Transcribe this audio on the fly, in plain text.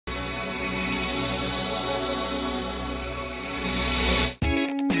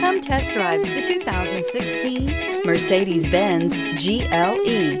Come test drive the 2016 Mercedes-Benz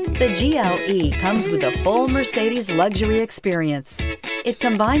GLE. The GLE comes with a full Mercedes luxury experience. It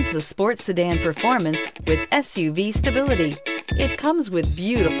combines the sports sedan performance with SUV stability. It comes with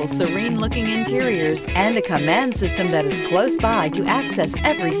beautiful, serene-looking interiors and a COMAND system that is close by to access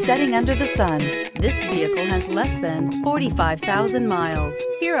every setting under the sun. This vehicle has less than 45,000 miles.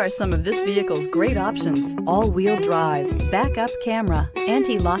 Here are some of this vehicle's great options: all-wheel drive, backup camera,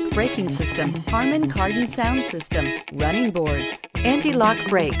 anti-lock braking system, Harman Kardon sound system, running boards, anti-lock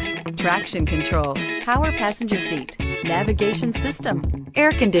brakes, traction control, power passenger seat, navigation system,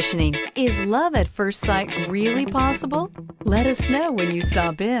 air conditioning. Is love at first sight really possible? Let us know when you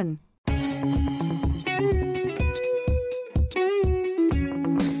stop in.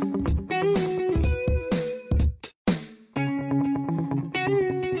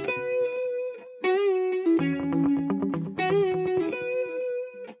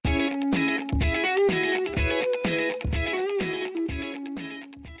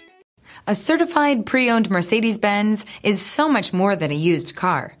 A certified pre-owned Mercedes-Benz is so much more than a used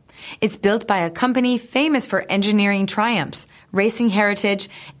car. It's built by a company famous for engineering triumphs, racing heritage,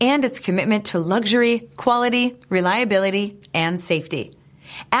 and its commitment to luxury, quality, reliability, and safety.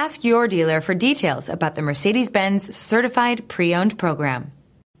 Ask your dealer for details about the Mercedes-Benz Certified Pre-Owned program.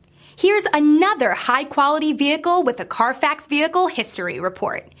 Here's another high-quality vehicle with a CARFAX Vehicle History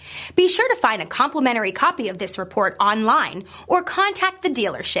Report. Be sure to find a complimentary copy of this report online or contact the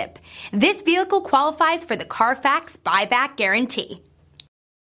dealership. This vehicle qualifies for the CARFAX Buyback Guarantee.